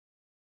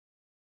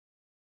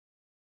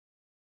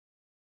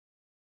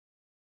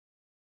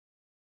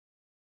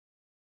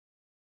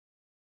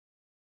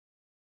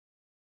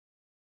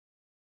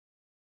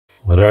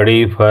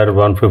Ready for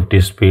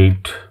 150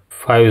 speed.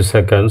 5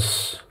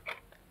 seconds.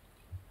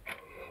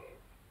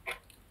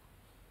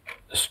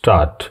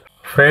 Start.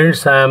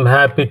 Friends, I am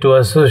happy to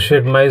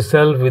associate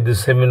myself with the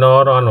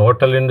seminar on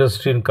hotel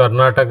industry in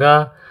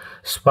Karnataka,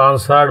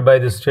 sponsored by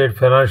the State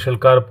Financial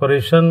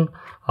Corporation,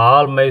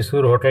 All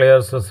Mysore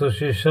Hoteliers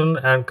Association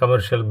and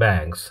commercial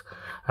banks.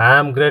 I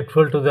am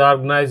grateful to the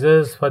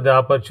organizers for the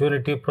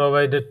opportunity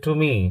provided to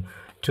me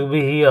to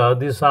be here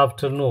this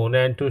afternoon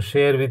and to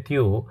share with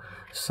you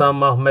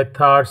some of my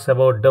thoughts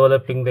about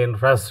developing the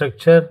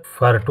infrastructure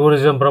for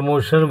tourism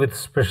promotion with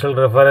special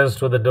reference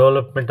to the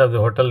development of the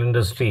hotel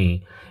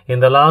industry. In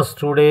the last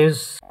 2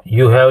 days,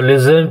 you have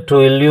listened to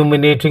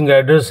illuminating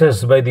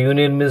addresses by the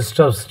Union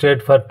Minister of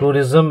State for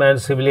Tourism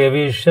and Civil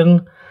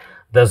Aviation,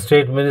 the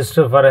State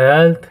Minister for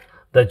Health,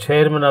 the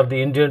Chairman of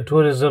the Indian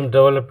Tourism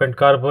Development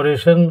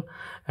Corporation,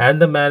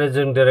 and the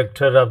Managing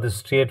Director of the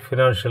State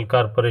Financial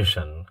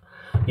Corporation.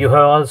 You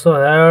have also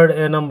heard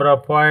a number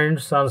of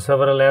points on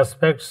several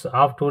aspects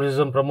of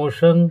tourism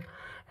promotion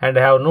and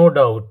have no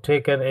doubt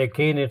taken a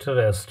keen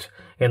interest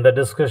in the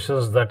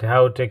discussions that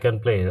have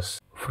taken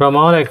place. From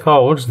all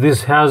accounts,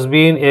 this has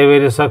been a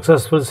very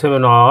successful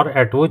seminar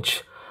at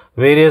which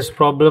various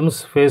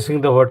problems facing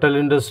the hotel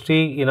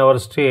industry in our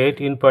state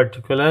in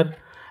particular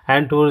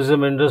and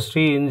tourism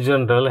industry in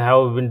general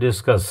have been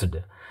discussed.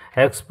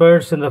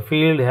 Experts in the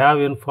field have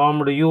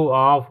informed you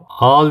of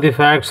all the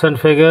facts and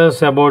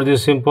figures about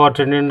this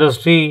important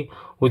industry,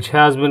 which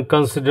has been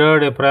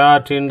considered a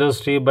priority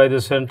industry by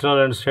the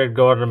central and state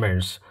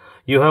governments.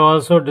 You have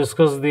also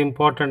discussed the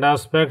important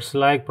aspects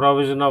like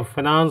provision of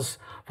finance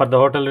for the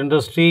hotel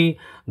industry,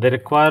 the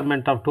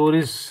requirement of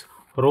tourists,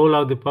 role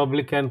of the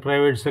public and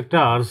private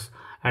sectors,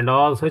 and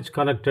all such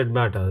connected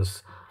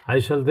matters. I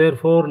shall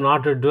therefore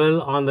not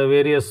dwell on the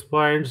various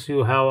points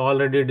you have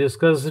already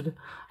discussed.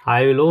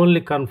 I will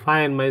only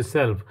confine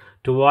myself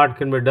to what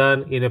can be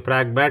done in a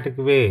pragmatic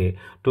way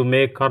to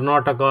make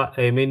Karnataka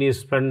a mini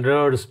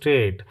splendid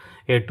state,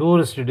 a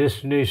tourist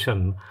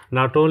destination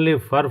not only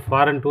for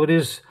foreign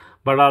tourists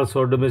but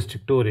also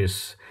domestic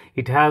tourists.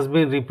 It has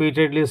been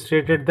repeatedly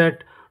stated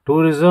that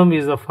tourism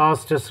is the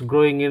fastest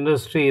growing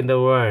industry in the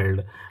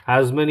world.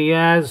 As many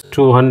as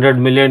 200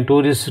 million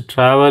tourists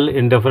travel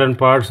in different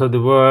parts of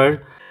the world,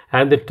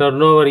 and the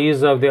turnover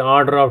is of the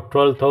order of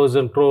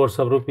 12,000 crores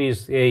of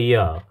rupees a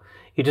year.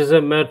 It is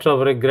a matter of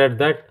regret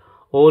that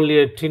only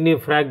a tiny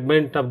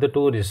fragment of the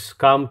tourists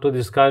come to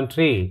this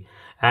country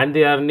and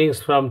the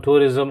earnings from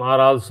tourism are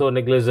also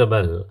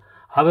negligible.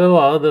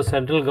 However, the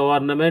central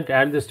government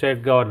and the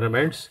state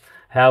governments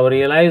have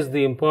realized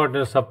the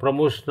importance of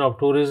promotion of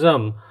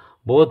tourism,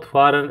 both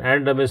foreign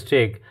and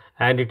domestic,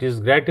 and it is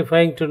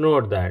gratifying to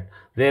note that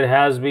there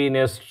has been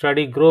a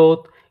steady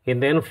growth in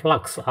the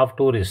influx of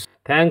tourists.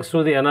 Thanks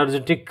to the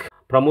energetic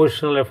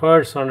promotional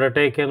efforts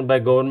undertaken by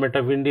Government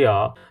of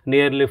India,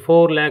 nearly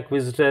 4 lakh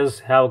visitors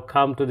have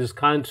come to this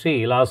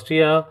country last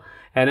year,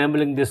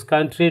 enabling this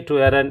country to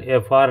earn a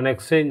foreign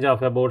exchange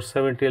of about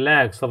 70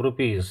 lakhs of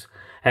rupees,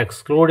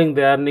 excluding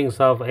the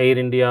earnings of Air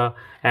India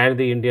and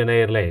the Indian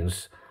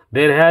Airlines.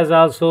 There has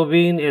also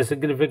been a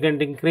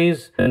significant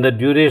increase in the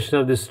duration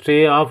of the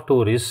stay of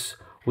tourists,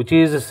 which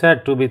is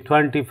said to be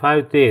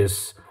 25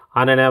 days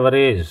on an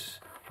average.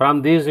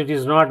 From this, it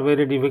is not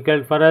very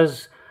difficult for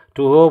us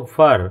to hope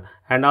for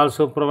and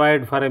also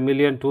provide for 1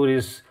 million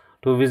tourists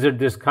to visit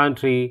this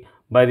country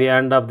by the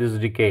end of this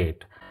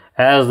decade.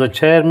 As the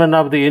chairman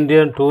of the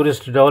Indian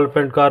Tourist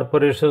Development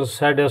Corporation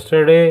said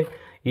yesterday,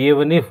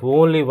 even if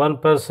only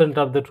 1%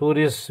 of the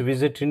tourists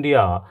visit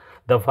India,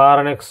 the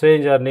foreign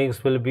exchange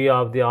earnings will be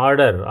of the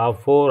order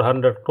of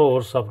 400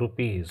 crores of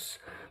rupees.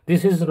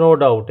 This is no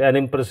doubt an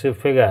impressive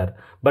figure,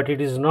 but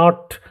it is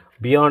not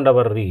beyond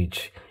our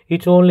reach.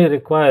 It only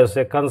requires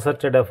a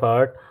concerted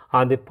effort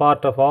on the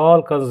part of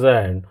all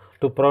concerned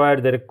to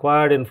provide the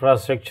required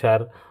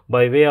infrastructure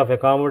by way of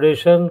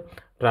accommodation,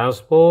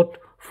 transport,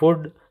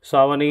 food,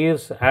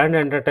 souvenirs and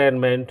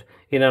entertainment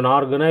in an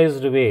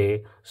organized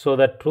way so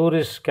that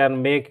tourists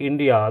can make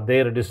India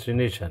their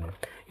destination.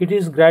 It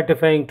is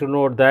gratifying to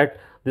note that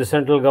the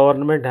central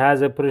government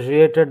has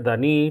appreciated the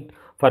need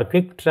for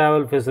quick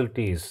travel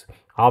facilities.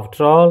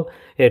 After all,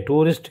 a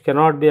tourist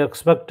cannot be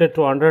expected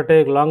to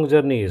undertake long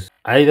journeys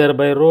either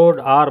by road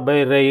or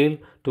by rail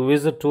to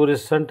visit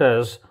tourist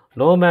centers,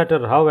 no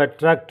matter how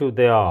attractive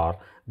they are.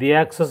 The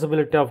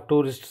accessibility of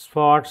tourist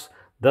spots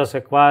thus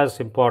acquires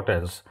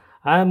importance.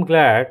 I am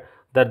glad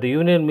that the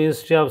Union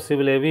Ministry of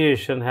Civil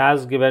Aviation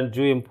has given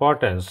due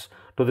importance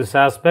to this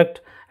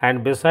aspect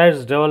and besides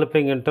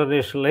developing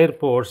international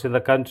airports in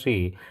the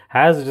country,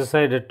 has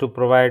decided to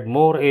provide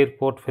more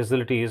airport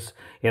facilities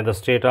in the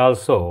state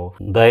also.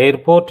 The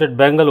airport at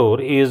Bangalore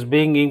is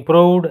being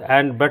improved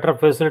and better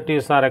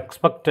facilities are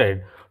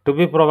expected to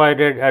be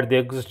provided at the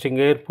existing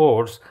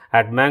airports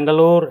at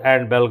Mangalore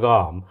and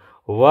Belgaum.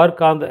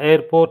 Work on the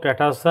airport at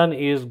Hassan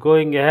is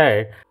going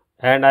ahead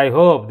and I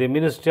hope the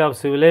Ministry of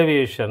Civil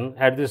Aviation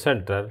at the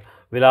center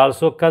will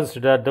also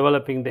consider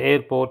developing the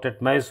airport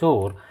at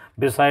Mysore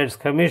besides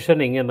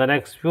commissioning in the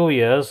next few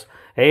years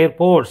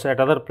airports at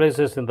other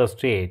places in the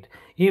state.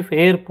 If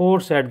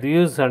airports at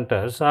these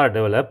centers are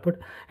developed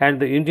and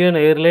the Indian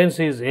Airlines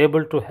is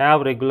able to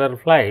have regular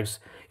flights,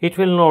 it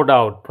will no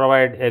doubt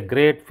provide a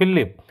great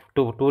fillip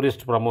to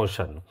tourist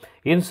promotion.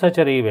 In such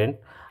an event,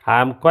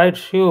 I am quite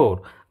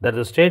sure that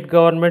the state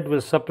government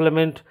will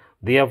supplement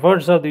the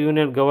efforts of the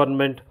union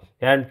government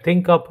and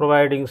think of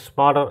providing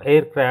smaller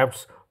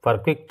aircrafts for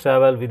quick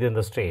travel within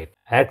the state.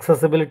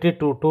 Accessibility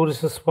to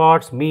tourist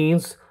spots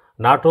means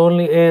not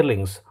only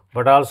airlinks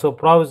but also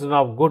provision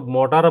of good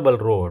motorable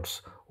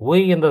roads.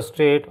 We in the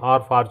state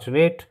are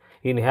fortunate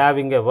in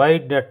having a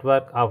wide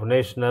network of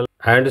national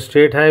and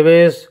state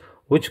highways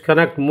which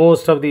connect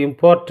most of the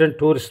important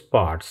tourist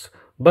spots.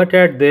 But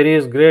yet there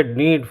is great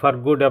need for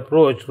good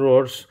approach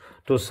roads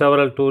to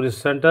several tourist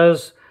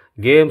centers,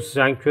 game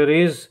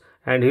sanctuaries,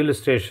 and hill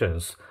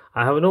stations.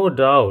 I have no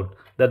doubt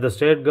that the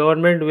state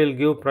government will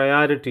give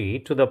priority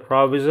to the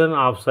provision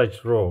of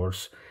such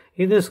roads.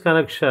 In this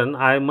connection,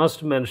 I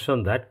must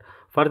mention that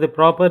for the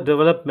proper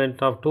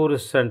development of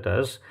tourist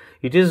centers,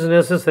 it is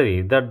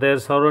necessary that their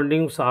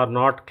surroundings are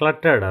not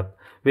cluttered up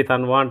with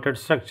unwanted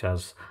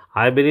structures.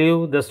 I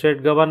believe the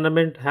state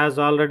government has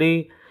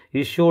already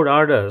issued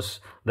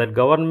orders that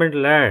government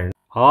land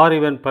or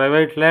even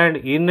private land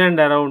in and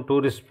around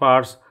tourist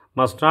spots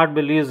must not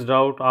be leased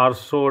out or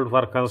sold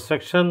for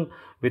construction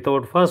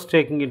without first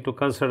taking into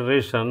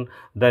consideration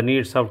the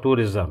needs of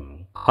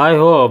tourism. I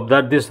hope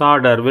that this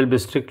order will be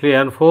strictly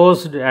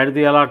enforced and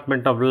the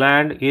allotment of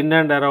land in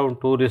and around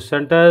tourist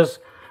centers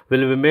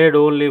will be made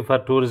only for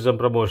tourism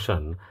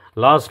promotion.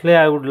 Lastly,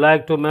 I would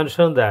like to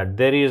mention that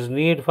there is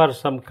need for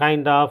some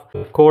kind of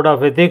code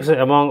of ethics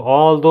among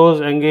all those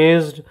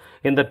engaged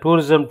in the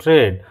tourism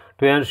trade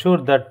to ensure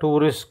that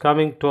tourists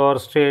coming to our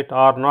state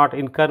are not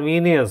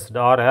inconvenienced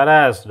or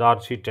harassed or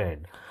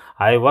cheated.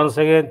 I once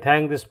again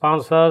thank the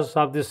sponsors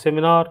of this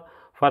seminar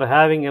for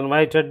having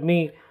invited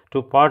me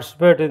to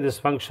participate in this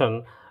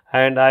function,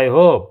 and I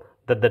hope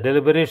that the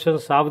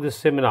deliberations of this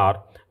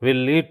seminar will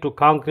lead to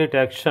concrete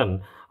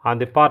action on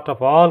the part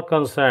of all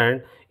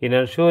concerned in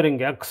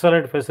ensuring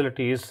excellent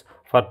facilities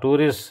for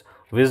tourists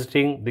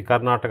visiting the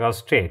Karnataka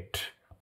state.